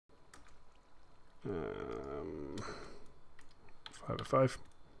505.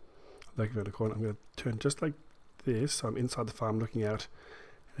 Like around the corner. I'm going to turn just like this. So I'm inside the farm looking out.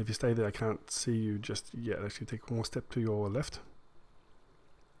 And if you stay there, I can't see you just yet. Actually, take one more step to your left.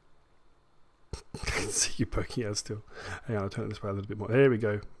 I can see you poking out still. Hang on, I'll turn it this way a little bit more. There we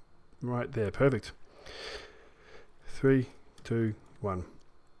go. Right there. Perfect. 3, 2, 1.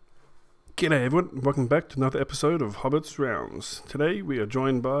 G'day everyone. Welcome back to another episode of Hobbit's Realms. Today we are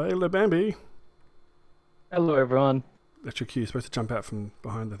joined by Labambi. Hello everyone. That's your cue. You're supposed to jump out from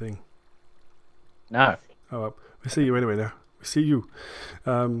behind the thing. No. Oh well. We see you anyway now. We see you.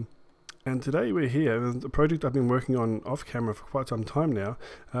 And today we're here with a project I've been working on off camera for quite some time now.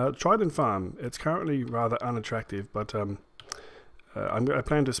 Trident Farm. It's currently rather unattractive, but I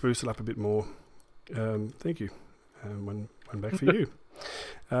plan to spruce it up a bit more. Thank you. One back for you.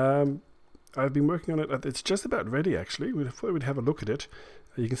 I've been working on it. It's just about ready actually. We thought we'd have a look at it.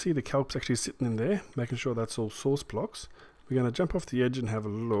 You can see the kelp's actually sitting in there, making sure that's all source blocks. We're going to jump off the edge and have a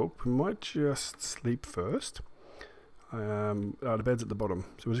look. We might just sleep first. The bed's at the bottom,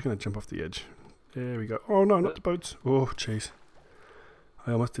 so we're just going to jump off the edge. There we go. Oh no, not the boats. Oh jeez.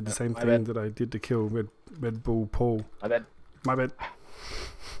 I almost did the same thing that I did to kill Red Bull Paul. My bad. My bad.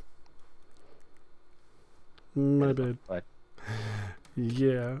 My bad.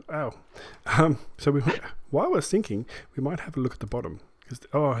 Yeah. Ow. So while I was thinking, we might have a look at the bottom. Here's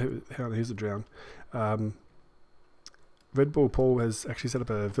the drown. Red Bull Paul has actually set up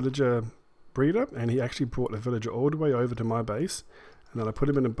a villager breeder, and he actually brought a villager all the way over to my base, and then I put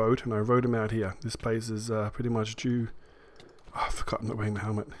him in a boat and I rode him out here. This place is pretty much due. Oh, I forgot I'm not wearing the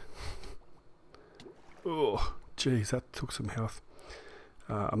helmet. Oh, jeez, that took some health.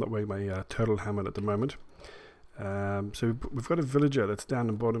 I'm not wearing my turtle helmet at the moment. So we've got a villager that's down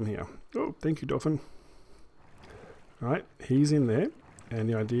the bottom here. Oh, thank you, Dolphin. Alright, he's in there, and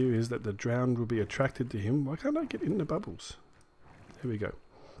the idea is that the drowned will be attracted to him. Why can't I get in the bubbles? There we go.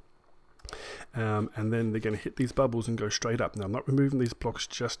 And then they're going to hit these bubbles and go straight up. Now, I'm not removing these blocks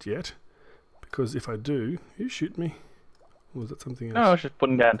just yet, because if I do, you shoot me. Or was that something else? No, I was just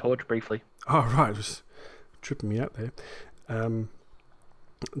putting down torch briefly. Oh, right, just tripping me out there.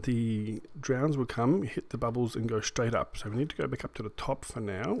 The drowns will come, hit the bubbles and go straight up. So we need to go back up to the top for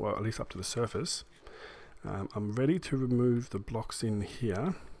now, or at least up to the surface. I'm ready to remove the blocks in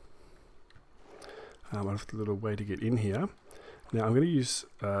here. I have a little way to get in here. Now I'm going to use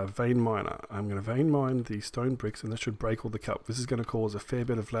vein miner. I'm going to vein mine the stone bricks, and that should break all the kelp. This is going to cause a fair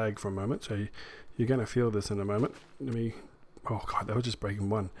bit of lag for a moment, so you're going to feel this in a moment. Oh god, that was just breaking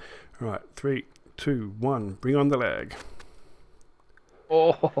one. Alright, 3, 2, 1, bring on the lag.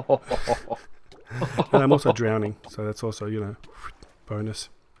 Oh. And I'm also drowning, so that's also, bonus.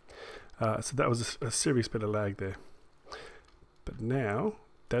 So that was a serious bit of lag there. But now,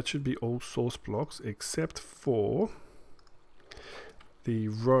 that should be all source blocks, except for the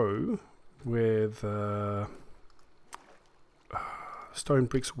row where the stone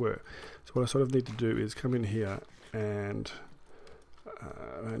bricks were. So what I sort of need to do is come in here and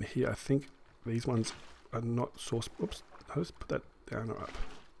here I think these ones are not source. Oops, I'll just put that down or up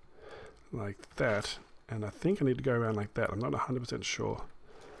like that, and I think I need to go around like that. I'm not 100% sure,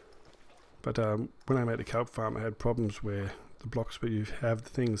 but when I made the kelp farm I had problems where the blocks where you have the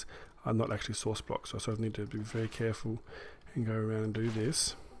things are not actually source blocks, so I sort of need to be very careful and go around and do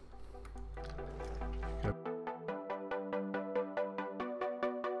this. Yep.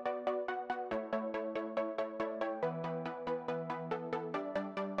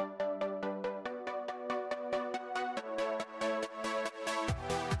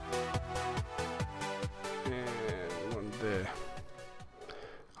 And one there.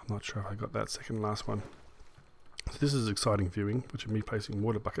 I'm not sure if I got that second last one. So this is exciting viewing, which is me placing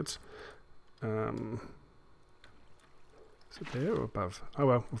water buckets. Is it there or above? Oh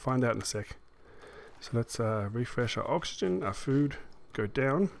well, we'll find out in a sec. So let's refresh our oxygen, our food, go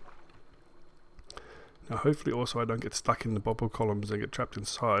down. Now hopefully also I don't get stuck in the bubble columns and get trapped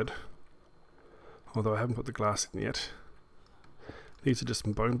inside. Although I haven't put the glass in yet. These are just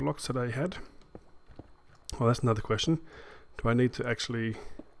some bone blocks that I had. Well, that's another question. Do I need to actually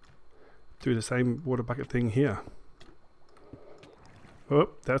do the same water bucket thing here?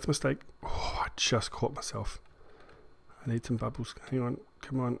 Oh, that's a mistake. Oh, I just caught myself. I need some bubbles. Hang on,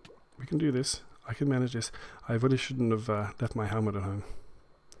 come on. We can do this. I can manage this. I really shouldn't have left my helmet at home.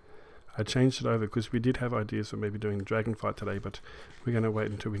 I changed it over because we did have ideas for maybe doing the dragon fight today, but we're going to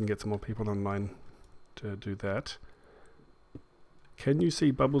wait until we can get some more people online to do that. Can you see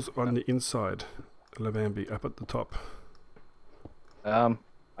bubbles on the inside, Labambi, up at the top? I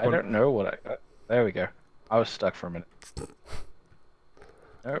don't know what I got. There we go. I was stuck for a minute.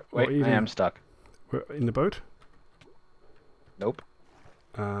 Oh, wait, I am stuck. In the boat? Nope.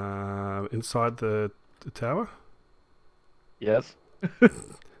 Inside the tower? Yes.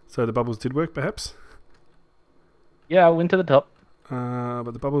 So the bubbles did work, perhaps? Yeah, I went to the top.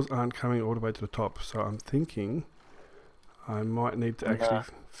 But the bubbles aren't coming all the way to the top, so I'm thinking I might need to actually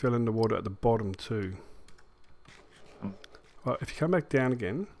fill in the water at the bottom too. Well, if you come back down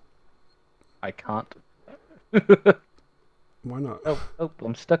again... I can't. Why not? Oh,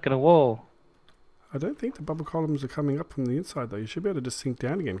 I'm stuck in a wall. I don't think the bubble columns are coming up from the inside though. You should be able to just sink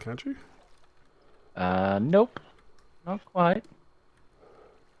down again, can't you? Nope. Not quite.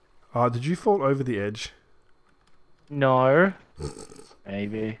 Did you fall over the edge? No.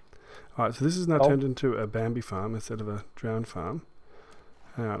 Maybe. Alright, so this is now turned into a Bambi farm instead of a drowned farm.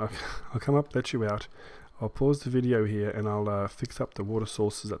 Hang on, I'll come up, let you out. I'll pause the video here and I'll fix up the water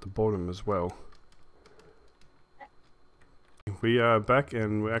sources at the bottom as well. We are back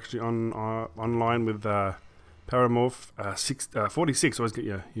and we're actually online with Paramorph 46. I always get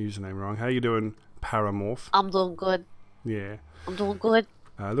your username wrong. How you doing, Paramorph? I'm doing good. Yeah. I'm doing good.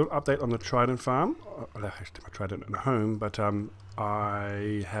 A little update on the Trident Farm. Well, actually, I tried it at home, but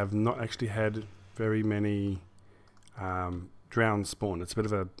I have not actually had very many drowned spawn. It's a bit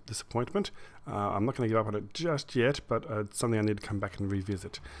of a disappointment. I'm not going to give up on it just yet, but it's something I need to come back and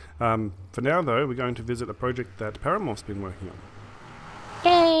revisit. For now, though, we're going to visit a project that Paramorph's been working on.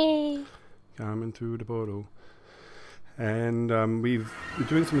 Yay! Coming through the portal. And we're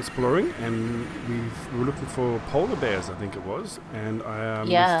doing some exploring, and we're looking for polar bears, I think it was, and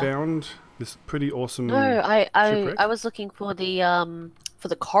we found this pretty awesome. No, I was looking for the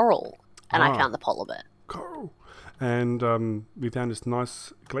coral, and I found the polar bear. Coral, and we found this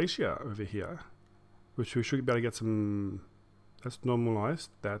nice glacier over here, which we should be able to get some. That's normal ice.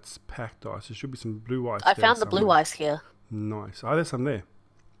 That's packed ice. There should be some blue ice. I found the blue ice here. Nice. Oh, there's some there.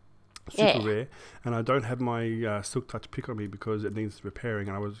 Super rare, and I don't have my Silk Touch pick on me because it needs repairing,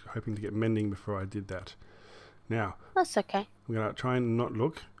 and I was hoping to get mending before I did that. Now, that's okay. I'm going to try and not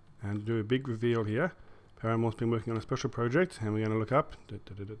look and do a big reveal here. Paramorph's been working on a special project, and we're going to look up.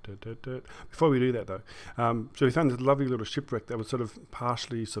 Before we do that, though, so we found this lovely little shipwreck that was sort of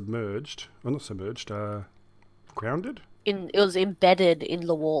partially submerged. Well, not submerged, grounded? It was embedded in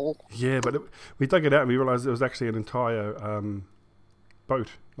the wall. Yeah, but we dug it out and we realised it was actually an entire boat.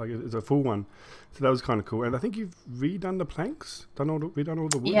 Like it's a full one, so that was kind of cool. And I think you've redone the planks, redone all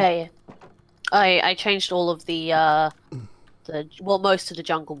the wood. Yeah. I changed all of the most of the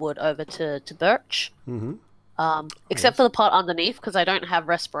jungle wood over to birch. Mm-hmm. Except for the part underneath because I don't have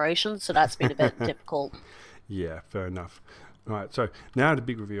respiration, so that's been a bit difficult. Yeah, fair enough. All right, so now the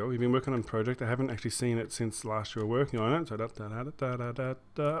big reveal. We've been working on a project. I haven't actually seen it since last year we were working on it. So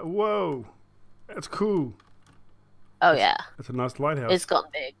whoa, that's cool. Oh yeah, it's a nice lighthouse. It's gotten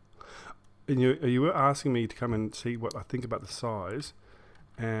big. And you were asking me to come and see what I think about the size,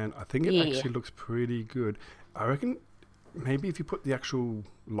 and I think it actually looks pretty good. I reckon maybe if you put the actual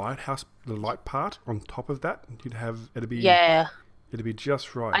lighthouse, the light part on top of that, it'd be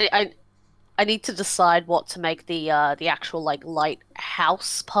just right. I need to decide what to make the actual like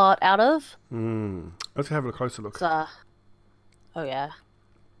lighthouse part out of. Let's have a closer look. Oh yeah.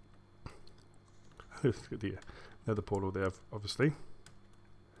 Another portal there, obviously.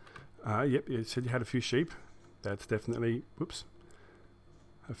 Yep, you said you had a few sheep. That's definitely, whoops,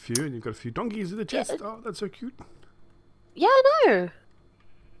 a few, and you've got a few donkeys in the chest. Oh, that's so cute. Yeah, I know.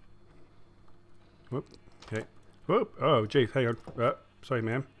 Whoop, okay. Whoop, oh, geez, hang on. Sorry,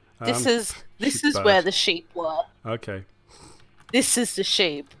 ma'am. This is where the sheep were. Okay. This is the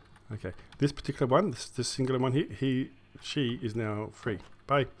sheep. Okay. This particular one, this singular one here, she is now free.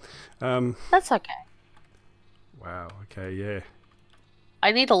 Bye. That's okay. Wow. Okay. Yeah.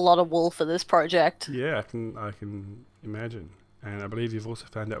 I need a lot of wool for this project. Yeah, I can imagine. And I believe you've also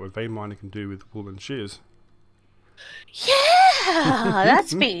found out what vein mining can do with wool and shears. Yeah,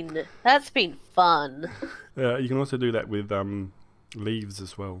 that's been fun. You can also do that with leaves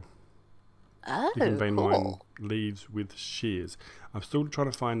as well. Oh, you can vein cool. mine leaves with shears. I'm still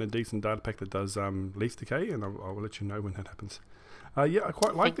trying to find a decent data pack that does leaf decay, and I'll let you know when that happens. Yeah, I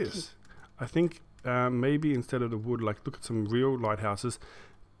quite like this. I think maybe instead of the wood, like look at some real lighthouses,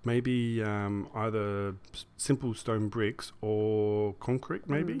 maybe either simple stone bricks or concrete,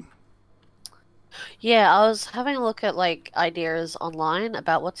 maybe. Yeah, I was having a look at like ideas online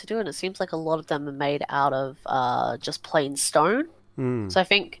about what to do, and it seems like a lot of them are made out of just plain stone. So I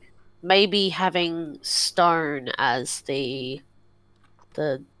think maybe having stone as the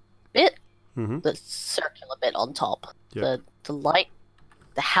bit, the circular bit on top, the light,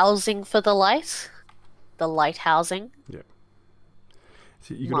 the housing for the light housing. Yeah.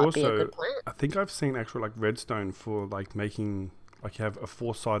 So you could might also be a good plan. I think I've seen actual like redstone for like making, like you have a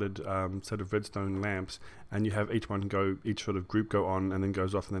four-sided set of redstone lamps, and you have each sort of group go on, and then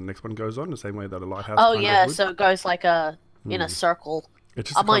goes off, and then the next one goes on, the same way that a lighthouse. Oh kind yeah, of would. so it goes like in a circle. It's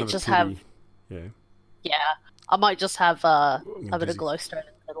just I a kind might of a just pity. have. Yeah. Yeah, I might just have a bit Dizzy. of glowstone in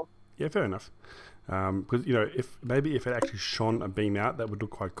the middle. Yeah, fair enough. Because if it actually shone a beam out, that would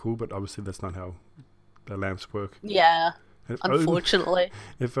look quite cool. But obviously, that's not how the lamps work. Yeah, If unfortunately.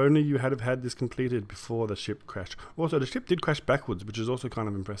 if only you had this completed before the ship crashed. Also, the ship did crash backwards, which is also kind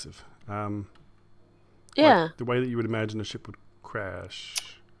of impressive. Yeah. Like the way that you would imagine a ship would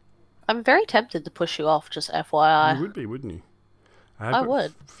crash. I'm very tempted to push you off, just FYI. You would be, wouldn't you? I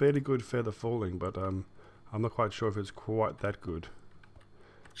would. Fairly good feather falling, but I'm not quite sure if it's quite that good.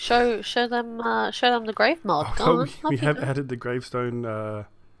 Show them the grave mod. Go on. We have added the gravestone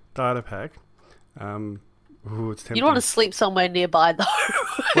data pack. It's tempting. You don't want to sleep somewhere nearby though.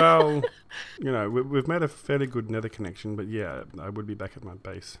 Well, we've made a fairly good nether connection, but yeah, I would be back at my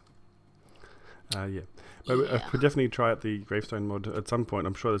base. Yeah. But I could definitely try out the gravestone mod at some point.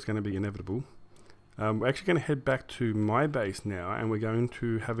 I'm sure that's going to be inevitable. We're actually going to head back to my base now, and we're going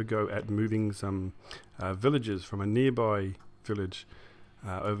to have a go at moving some villagers from a nearby village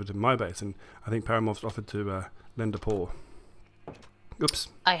over to my base. And I think Paramorph's offered to lend a paw. Oops.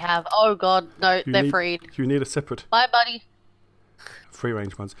 I have. Oh god, no, they're freed. You need a separate... Bye, buddy. Free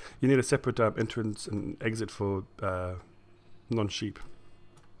range ones. You need a separate entrance and exit for non-sheep.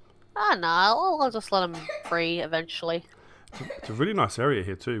 Ah, no, I'll just let them free eventually. It's a really nice area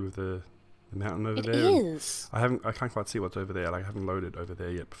here too, with the mountain over there. It is. I can't quite see what's over there. Like I haven't loaded over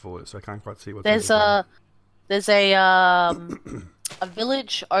there yet before, so I can't quite see what's There's over there. a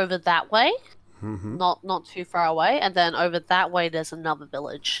village over that way, not too far away, and then over that way there's another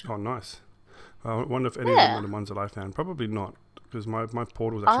village. Oh, nice. I wonder if any of them are the ones that I found. Probably not, because my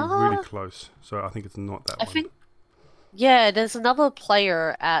portal is actually really close, so I think it's not that one. Yeah, there's another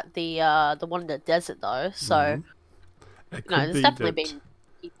player at the one in the desert though, so there's definitely been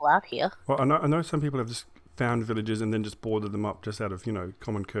people out here. Well, I know some people have just found villages and then just boarded them up just out of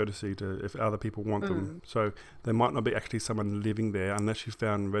common courtesy to if other people want them. So there might not be actually someone living there unless you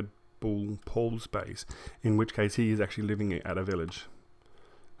found Red Bull Paul's base, in which case he is actually living at a village.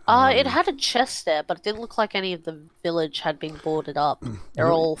 It had a chest there, but it didn't look like any of the village had been boarded up. They're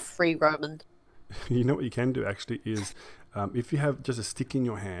all free roaming. You know what you can do actually is, if you have just a stick in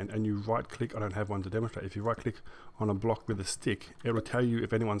your hand and you right click, I don't have one to demonstrate, if you right click on a block with a stick, it will tell you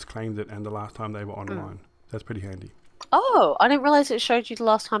if anyone's claimed it and the last time they were online. That's pretty handy. Oh, I didn't realize it showed you the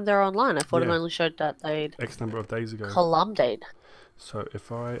last time they were online. I thought it only showed that they'd X number of days ago. columned. So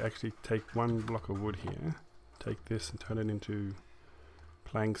if I actually take one block of wood here, take this and turn it into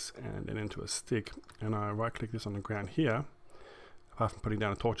planks and then into a stick, and I right click this on the ground here, apart from putting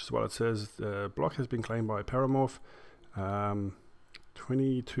down a torch as well, it says the block has been claimed by Paramorph,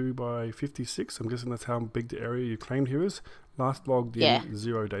 22 by 56. I'm guessing that's how big the area you claimed here is. Last logged in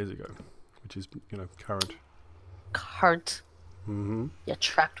 0 days ago, which is current. You're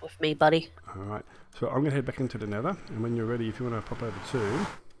trapped with me, buddy. Alright, so I'm going to head back into the nether, and when you're ready, if you want to pop over to...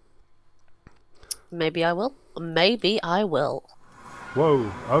 Maybe I will. Maybe I will.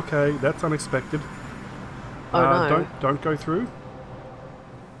 Whoa, okay, that's unexpected. Oh no. Don't go through.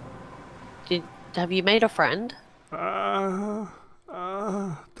 Have you made a friend?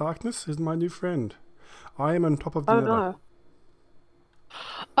 Darkness is my new friend. I am on top of the nether. No.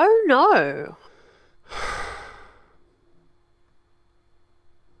 Oh no.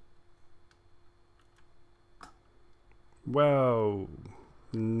 Well,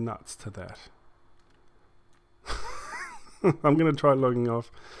 nuts to that. I'm going to try logging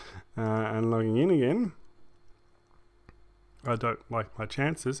off and logging in again. I don't like my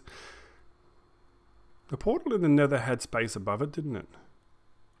chances. The portal in the nether had space above it, didn't it?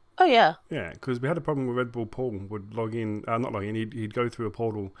 Oh, yeah. Yeah, because we had a problem with Red Bull Paul would log in, not log in, he'd go through a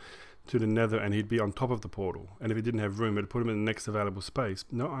portal to the nether and he'd be on top of the portal. And if he didn't have room, it'd put him in the next available space.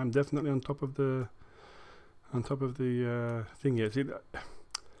 No, I'm definitely on top of the thing here. See,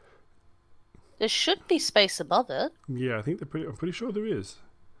 there should be space above it. Yeah, I think I'm pretty sure there is.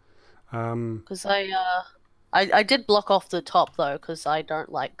 Because I did block off the top though, because I don't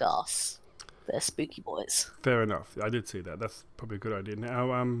like gas. They're spooky boys. Fair enough. I did see that. That's probably a good idea.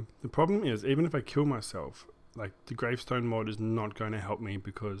 Now, the problem is, even if I kill myself, like the gravestone mod is not going to help me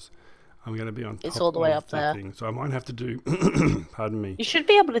because I'm going to be on top. It's all the way up there. Thing. So I might have to do. Pardon me. You should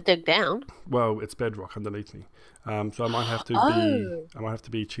be able to dig down. Well, it's bedrock underneath me, so I might have to be. I might have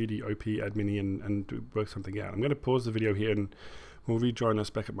to be cheaty, OP, admin, and work something out. I'm going to pause the video here and we'll rejoin us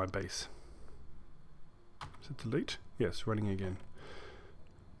back at my base. Is it delete? Yes, running again.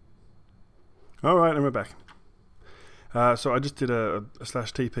 Alright, and we're back. So I just did a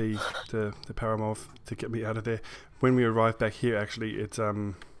slash TP to power them off to get me out of there. When we arrived back here, actually, it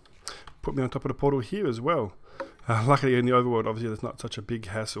put me on top of the portal here as well. Luckily in the overworld, obviously, there's not such a big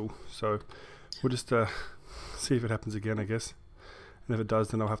hassle. So we'll just see if it happens again, I guess. And if it does,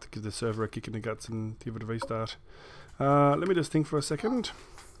 then I'll have to give the server a kick in the guts and give it a restart. Let me just think for a second.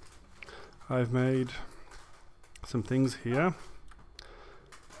 I've made some things here.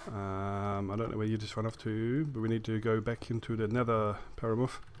 I don't know where you just run off to, but we need to go back into the nether,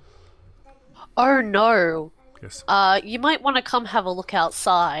 Paramuff. Oh no. Yes. You might want to come have a look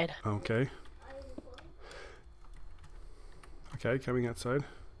outside. Okay. Okay, coming outside.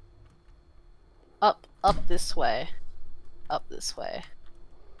 Up this way. Up this way.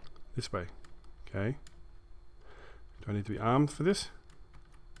 This way. Okay. Do I need to be armed for this?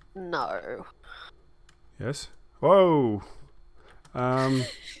 No. Yes. Whoa! I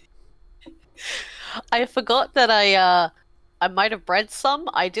forgot that I might have bred some.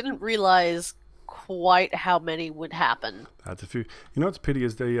 I didn't realize quite how many would happen. That's a few. You know what's a pity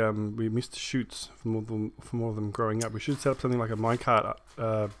is they we missed shoots from all of them growing up. We should set up something like a minecart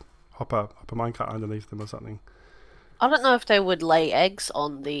hopper minecart underneath them or something. I don't know if they would lay eggs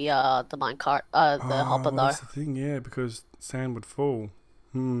on the minecart the hopper though. That's the thing, yeah, because sand would fall.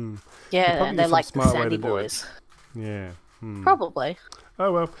 Yeah, they're like the sandy boys. Yeah. Probably.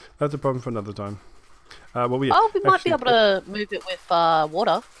 Oh well, that's a problem for another time. Well, yeah, oh, we might be able to move it with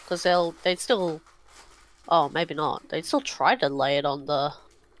water, because they'd still... Oh, maybe not. They'd still try to lay it on the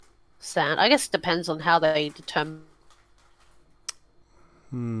sand. I guess it depends on how they determine...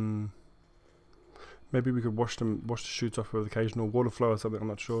 Maybe we could wash the shoots off with occasional water flow or something, I'm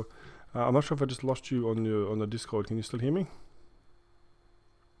not sure. I'm not sure if I just lost you on the Discord. Can you still hear me?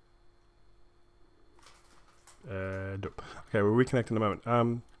 Nope. Okay, we'll reconnect in a moment. I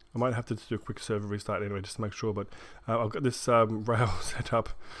might have to do a quick server restart anyway, just to make sure, but I've got this rail set up,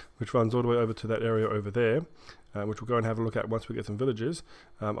 which runs all the way over to that area over there, which we'll go and have a look at once we get some villagers.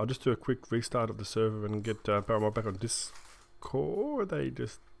 I'll just do a quick restart of the server and get Paramount back on Discord. They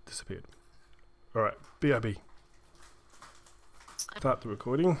just disappeared. Alright, BRB. Start the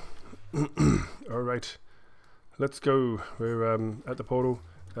recording. Alright, let's go. We're at the portal.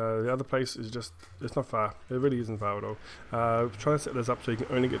 The other place is just, it's not far. It really isn't far at all. Trying to set this up so you can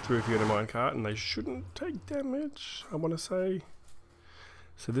only get through if you're in a minecart, and they shouldn't take damage, I want to say.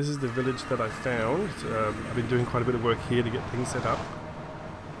 So this is the village that I found. I've been doing quite a bit of work here to get things set up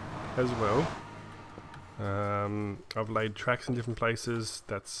as well. I've laid tracks in different places.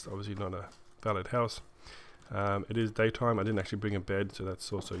 That's obviously not a valid house. It is daytime. I didn't actually bring a bed, so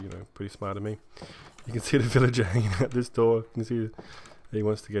that's also, you know, pretty smart of me. You can see the villager hanging out this door. You can see he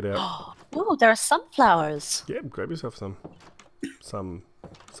wants to get out. Oh, there are sunflowers. Yeah, grab yourself some. Some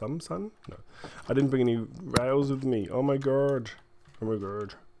sun? No. I didn't bring any rails with me. Oh my god. Oh my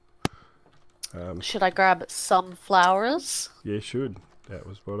god. Should I grab some flowers? Yeah, you should. That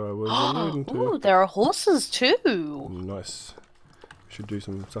was what I was alluding to. Oh, there are horses too. Nice. We should do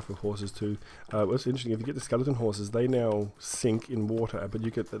some stuff with horses too. What's interesting, if you get the skeleton horses, they now sink in water, but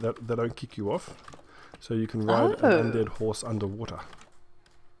you get they don't kick you off. So you can ride an undead horse underwater.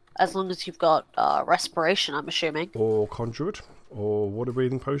 As long as you've got respiration, I'm assuming. Or conduit, or water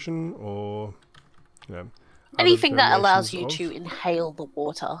breathing potion, or you know, anything that allows you to inhale the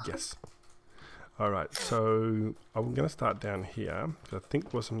water. Yes. Alright, so I'm going to start down here, because I think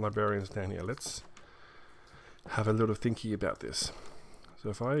there were some librarians down here. Let's have a little thinky about this. So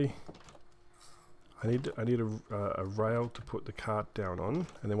if I need a rail to put the cart down on,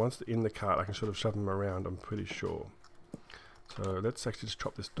 and then once they're in the cart I can sort of shove them around, I'm pretty sure. So let's actually just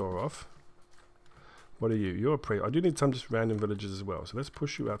chop this door off. What are you? You're a priest. I do need some just random villagers as well. So let's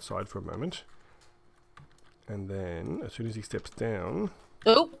push you outside for a moment. And then, as soon as he steps down...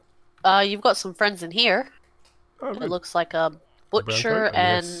 Oh, you've got some friends in here. Oh, it looks like a butcher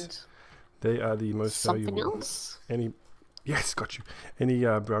and... Yes. They are the most something valuable. Else? Yes, got you. Any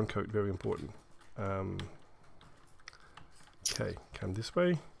brown coat, very important. Okay, come this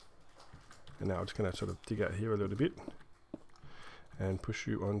way. And now I'm just going to sort of dig out here a little bit. And push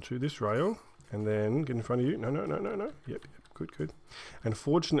you onto this rail, and then get in front of you. No. Yep, good. And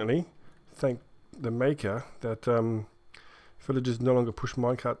fortunately, thank the maker, that villagers no longer push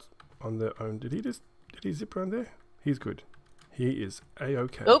minecarts on their own. Did he zip around there? He's good. He is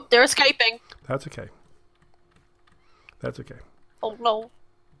a-okay. Oh, they're escaping. That's okay. That's okay. Oh no.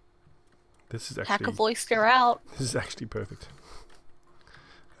 This is actually... Hacker voice, they're out. This is actually perfect.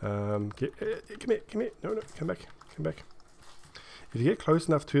 Come here. No, come back. If you get close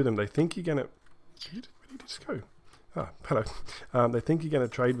enough to them, they think you're gonna... Where did you just go? Ah, hello. They think you're going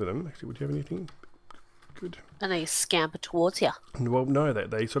to trade with them. Actually, would you have anything good? And they scamper towards you. Well, no,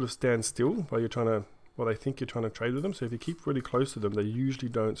 they sort of stand still while you're trying to. Well, they think you're trying to trade with them. So if you keep really close to them, they usually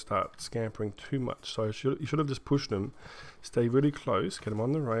don't start scampering too much. So you should have just pushed them. Stay really close. Get them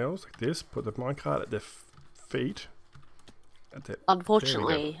on the rails like this. Put the minecart at their feet.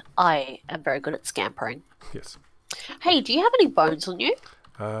 Unfortunately, I am very good at scampering. Yes. Hey, do you have any bones on you?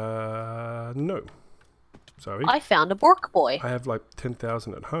 No. Sorry. I found a Bork boy. I have like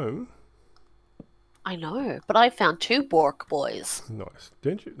 10,000 at home. I know, but I found 2 Bork boys. Nice.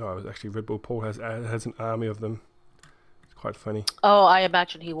 Didn't you? No, actually Red Bull Paul has an army of them. It's quite funny. Oh, I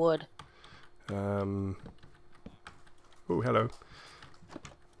imagine he would. Oh, hello.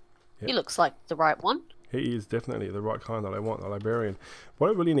 Yep. He looks like the right one. He is definitely the right kind that I want, the librarian. What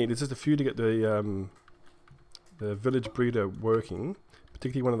I really need is just a few to get the village breeder working,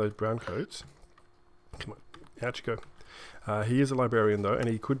 particularly one of those brown coats. Come on, out you go. He is a librarian though, and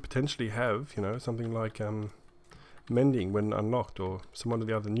he could potentially have, you know, something like mending when unlocked, or some one of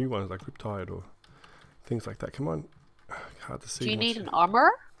the other new ones like Riptide or things like that. Come on, hard to see. Do you need an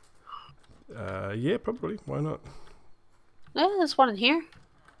armor? Yeah, probably. Why not? Yeah, there's one in here.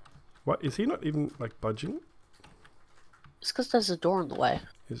 What is he not even like budging? It's because there's a door in the way.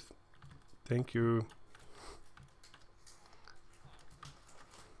 Thank you.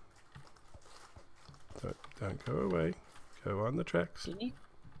 Don't go away. Go on the tracks. Little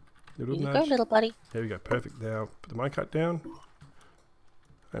Here you nudge. go, little buddy. There we go. Perfect. Now put the minecart down.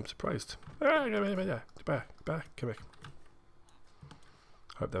 I'm surprised. Back. Come back.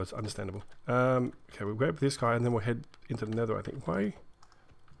 Hope that was understandable. Okay, we'll grab this guy and then we'll head into the nether, I think. Why?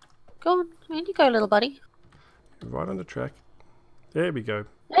 Go on. In you go, little buddy. Right on the track. There we go.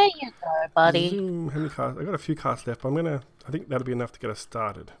 There you go, buddy. Zoom. How many cars? I've got a few cars left, but I think that'll be enough to get us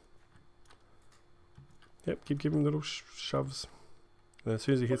started. Yep, keep giving him little shoves. And as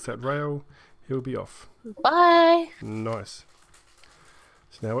soon as he hits that rail, he'll be off. Bye. Nice.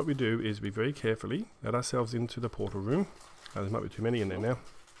 So now what we do is we very carefully let ourselves into the portal room. There might be too many in there now.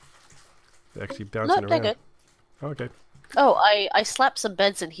 They're actually bouncing Nope, they're around. good. Oh, okay. Oh, I slapped some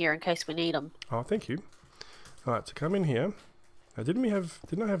beds in here in case we need them. Oh, thank you. Alright, so come in here. Now, didn't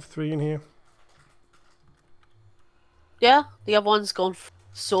I have 3 in here? Yeah, the other one's gone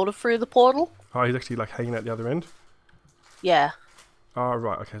sort of through the portal. Oh, he's actually like hanging out the other end? Yeah. Oh,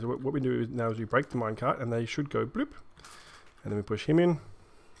 right. Okay, so what we do now is we break the minecart and they should go bloop. And then we push him in. Here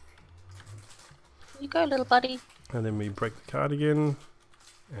you go, little buddy. And then we break the cart again.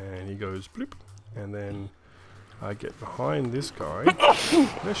 And he goes bloop. And then I get behind this guy.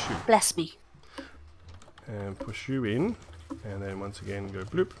 Bless you. Bless me. And push you in. And then once again go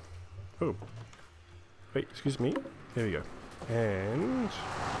bloop. Oh. Wait, excuse me. There we go. And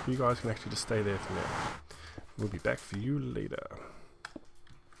you guys can actually just stay there for now. We'll be back for you later.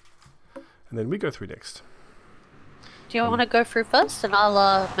 And then we go through next. Do you want to go through first, and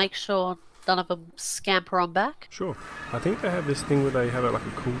I'll make sure none of them scamper on back? Sure. I think they have this thing where they have like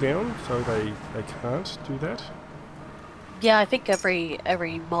a cooldown, so they can't do that. Yeah, I think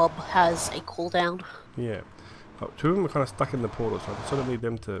every mob has a cooldown. Yeah. Oh, 2 of them are kind of stuck in the portal, so I sort of need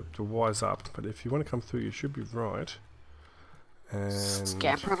them to wise up. But if you want to come through, you should be right. And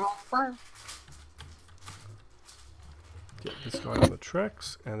Scamper on through. get this guy on the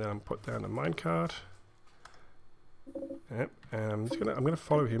tracks, and then I'm put down a minecart. Yep. And I'm gonna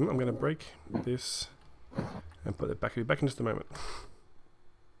follow him. I'm gonna break this and put it back. He'll be back in just a moment.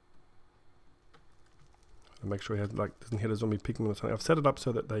 And make sure he has, like, doesn't hit a zombie pigman or something. I've set it up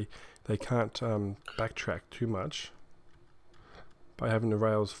so that they can't backtrack too much by having the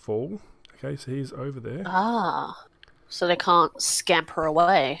rails fall. Okay, so he's over there. Ah, so they can't scamper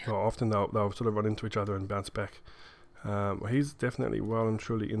away. Well, often they'll sort of run into each other and bounce back. Well, he's definitely well and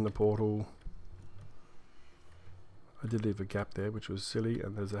truly in the portal. I did leave a gap there, which was silly,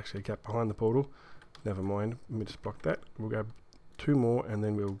 and there's actually a gap behind the portal. Never mind, let me just block that. We'll grab 2 more, and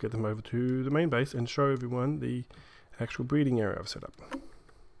then we'll get them over to the main base and show everyone the actual breeding area I've set up.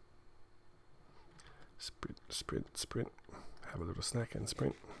 Sprint, sprint, sprint. Have a little snack and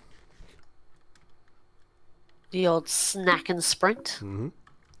sprint. The old snack and sprint. Mm-hmm.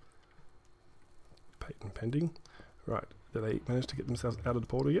 Patent pending. Right, did they manage to get themselves out of the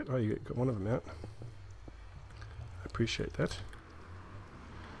portal yet? Oh, you got one of them out. I appreciate that.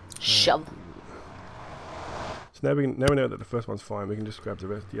 Shove. So now we know that the first one's fine. We can just grab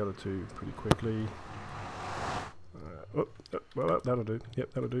the other 2 pretty quickly. Well, that'll do.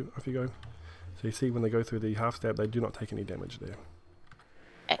 Yep, that'll do. Off you go. So you see when they go through the half stab, they do not take any damage there.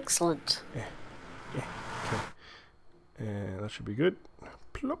 Excellent. Yeah. Okay. And that should be good.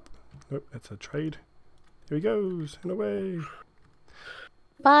 Plop. Nope, that's a trade. Here he goes, and away.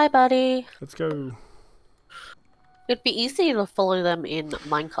 Bye, buddy. Let's go. It'd be easy to follow them in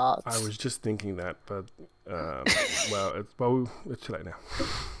minecarts. I was just thinking that, but well, it's too late now.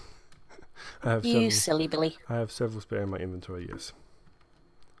 I have You silly Billy. I have several spare in my inventory. Yes.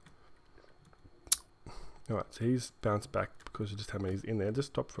 All right, so he's bounced back because of just how many's in there. Just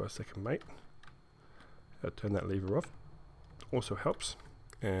stop for a second, mate. Turn that lever off. Also helps.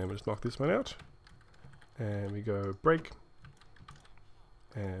 And we'll just knock this one out. And we go break.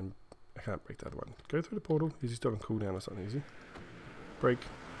 And I can't break the other one. Go through the portal. Is he still on cooldown or something? Is he? Break.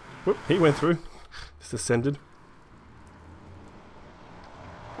 Whoop, he went through. Just ascended.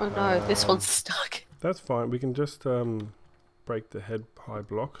 Oh no, this one's stuck. That's fine. We can just break the head high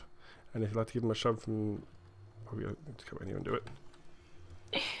block. And if you'd like to give him a shove from... Oh, we got to come in here and do it.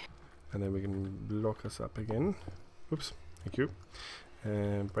 And then we can lock us up again. Whoops. Thank you.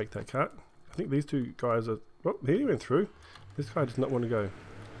 And break that cart. I think these two guys are... Oh, he went through. This guy does not want to go.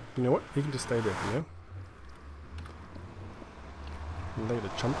 You know what? He can just stay there for now.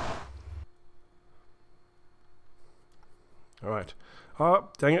 Later, chump. Alright. Oh,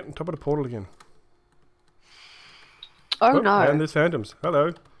 dang it. On top of the portal again. Oh no. And there's phantoms.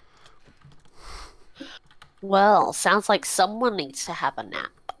 Hello. Well, sounds like someone needs to have a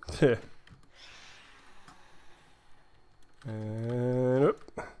nap. Yeah. And up.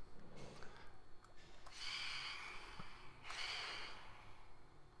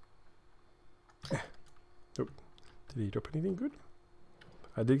 Oh, did he drop anything good?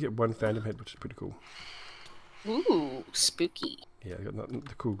 I did get one phantom head, which is pretty cool. Ooh, spooky. Yeah, I got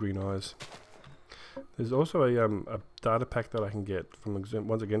the cool green eyes. There's also a data pack that I can get from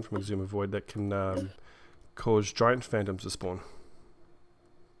once again from Exuma Void that can cause giant phantoms to spawn.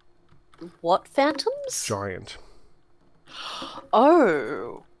 What phantoms? Giant.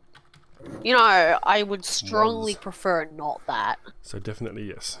 Oh. You know, I would strongly prefer not that. So definitely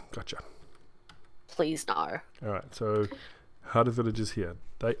yes. Gotcha. Please no. Alright, so how do villagers here?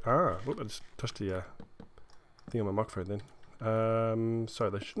 They are... Look, I just touched the thing on my microphone then. So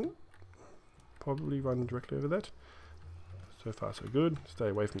they shouldn't probably run directly over that. So far so good. Stay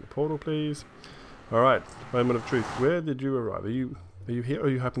away from the portal, please. Alright, moment of truth. Where did you arrive? Are you here or are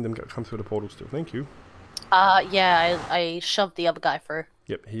you hoping them come through the portal still? Thank you. Yeah, I shoved the other guy through.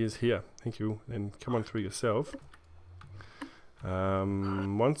 Yep, he is here. Thank you. Then come on through yourself.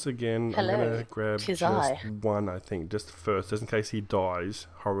 Once again, Hello. I'm going to grab Tis just I. one, I think, just first, just in case he dies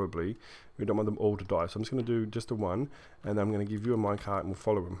horribly. We don't want them all to die, so I'm just going to do just the one, and I'm going to give you a minecart and we'll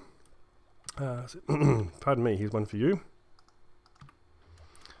follow him. Pardon me, here's one for you.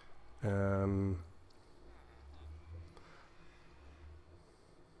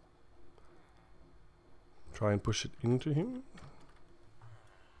 Try and push it into him.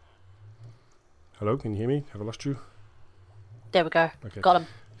 Hello, can you hear me? Have I lost you? There we go. Okay. Got him.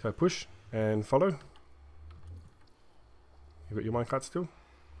 So push and follow. You got your minecart still?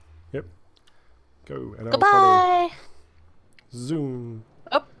 Yep. Go and I'll follow. Goodbye. Zoom.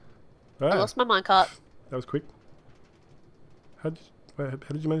 Oh, I lost my minecart. That was quick. How did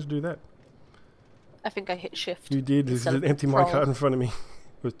you manage to do that? I think I hit shift. You did. There's instead an of empty control. minecart in front of me.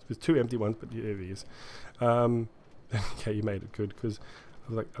 There's two empty ones, but yeah, there he is. Okay, you made it good because I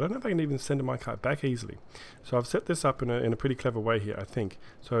was like, I don't know if I can even send a minecart back easily. So I've set this up in a pretty clever way here, I think.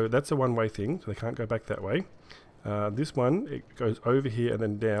 So that's a one-way thing, so they can't go back that way. This one, it goes over here and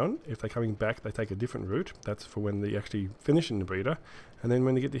then down. If they're coming back, they take a different route. That's for when they actually finish in the breeder. And then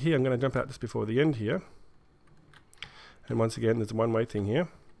when they get to here, I'm going to jump out just before the end here. And once again, there's a one-way thing here.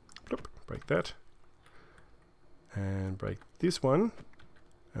 Bloop, break that. And break this one.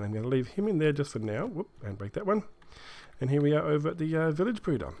 And I'm going to leave him in there just for now. Whoop, and break that one. And here we are over at the village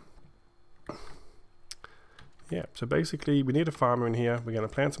breeder. Yeah, so basically we need a farmer in here. We're going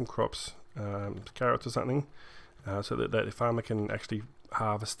to plant some crops, carrots or something, so that the farmer can actually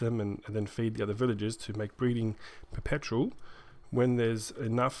harvest them and then feed the other villagers to make breeding perpetual. When there's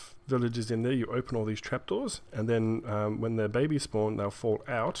enough villagers in there, you open all these trapdoors, and then when their babies spawn, they'll fall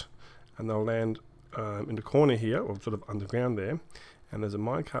out and they'll land in the corner here, or sort of underground there. And there's a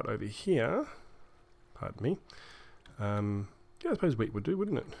minecart over here. Pardon me. Yeah, I suppose wheat would do,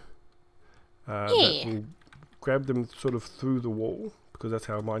 wouldn't it? Yeah. That will grab them sort of through the wall, because that's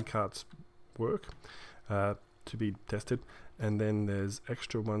how minecarts work, to be tested. And then there's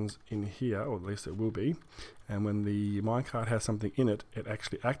extra ones in here, or at least there will be. And when the minecart has something in it, it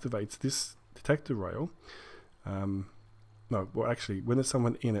actually activates this detector rail. no, well actually, when there's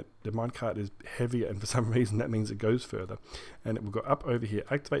someone in it, the minecart is heavier, and for some reason that means it goes further. And it will go up over here,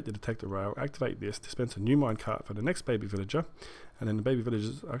 activate the detector rail, activate this, dispense a new minecart for the next baby villager, and then the baby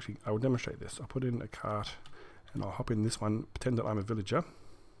villagers, actually, I will demonstrate this. I'll put in a cart, and I'll hop in this one, pretend that I'm a villager.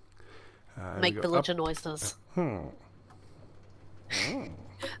 Make villager noises. Hmm.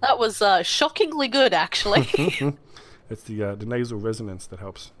 That was shockingly good, actually. It's the nasal resonance that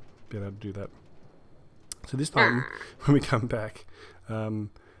helps be able to do that. So this time, when we come back,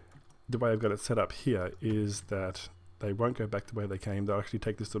 the way I've got it set up here is that they won't go back to where they came. They'll actually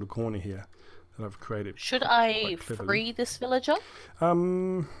take this little corner here that I've created. Should I free this villager?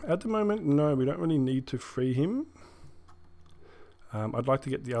 At the moment, no, we don't really need to free him. I'd like to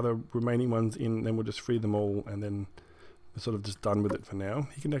get the other remaining ones in, then we'll just free them all, and then we're sort of just done with it for now.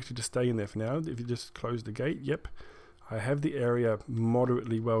 He can actually just stay in there for now. If you just close the gate, yep. I have the area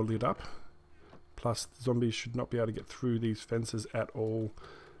moderately well lit up. Plus, zombies should not be able to get through these fences at all.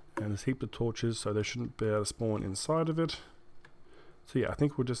 And there's a heap of torches, so they shouldn't be able to spawn inside of it. So yeah, I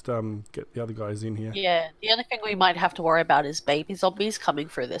think we'll just get the other guys in here. Yeah, the only thing we might have to worry about is baby zombies coming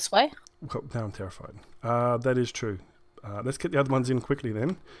through this way. Well, now I'm terrified. That is true. Let's get the other ones in quickly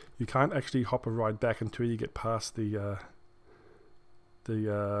then. You can't actually hop a ride back until you get past the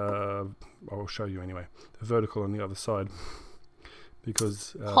I'll show you anyway, the vertical on the other side.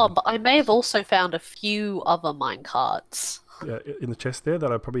 Because but I may have also found a few other minecarts. Yeah, in the chest there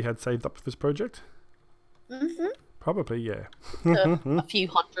that I probably had saved up for this project. Probably, yeah. A few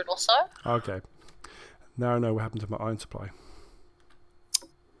hundred or so. Okay. Now I know what happened to my iron supply.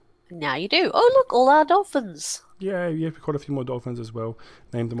 Now you do. Oh look, all our dolphins. Yeah, we caught a few more dolphins as well.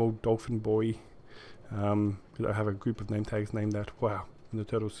 Named them all Dolphin Boy. I have a group of name tags named that. Wow, when the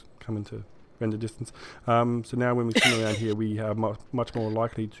turtles come into render distance. So now when we swim around here, we are much more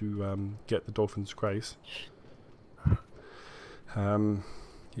likely to get the dolphin's grace.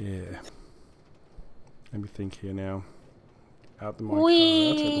 Yeah. Let me think here now. Out the minecart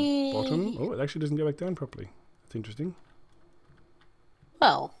at the bottom. Oh, it actually doesn't go back down properly. That's interesting.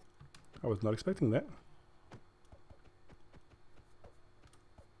 Well, I was not expecting that.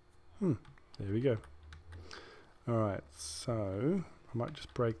 There we go. Alright, so I might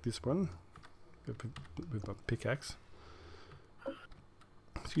just break this one with my pickaxe.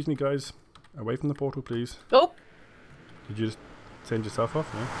 Excuse me, guys. Away from the portal, please. Oh. Did you just send yourself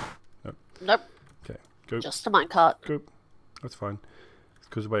off? No? Nope. Nope. Okay, go. Just a minecart. Go. That's fine. It's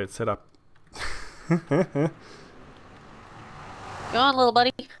because the way it's set up. Go on, little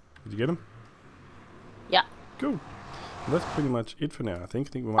buddy. Did you get him? Yeah. Cool. Well, that's pretty much it for now, I think.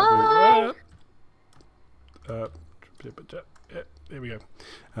 I think we might do... there we go.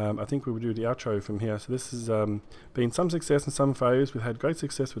 I think we will do the outro from here. So this has been some success and some failures. We've had great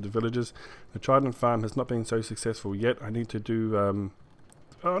success with the villagers. The Trident Farm has not been so successful yet. I need to do...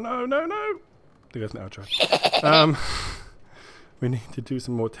 oh, no. There goes an outro. We need to do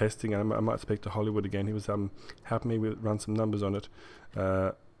some more testing. I might speak to Hollywood again. He was helping me run some numbers on it.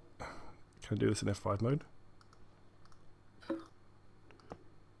 Can I do this in F5 mode?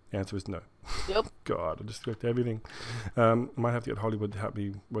 The answer is no. Yep. God, I just clicked everything. Might have to get Hollywood to help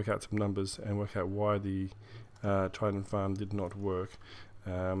me work out some numbers and work out why the Trident Farm did not work.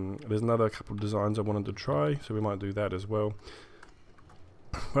 There's another couple of designs I wanted to try, so we might do that as well.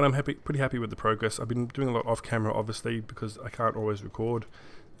 But I'm pretty happy with the progress. I've been doing a lot off camera, obviously, because I can't always record.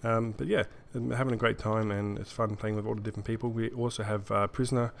 But yeah, I'm having a great time, and it's fun playing with all the different people. We also have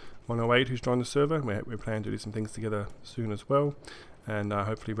Prisoner 108 who's joined the server. We're planning to do some things together soon as well. And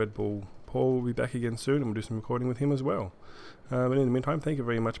hopefully Red Bull Paul will be back again soon, and we'll do some recording with him as well. But in the meantime, thank you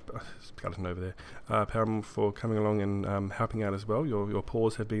very much, Skeleton over there, Param, for coming along and helping out as well. Your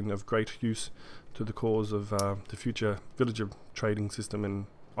paws have been of great use to the cause of the future villager trading system and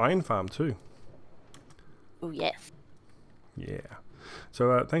iron farm too. Oh yes. Yeah.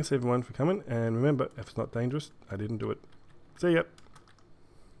 So thanks everyone for coming, and remember, if it's not dangerous, I didn't do it. See ya.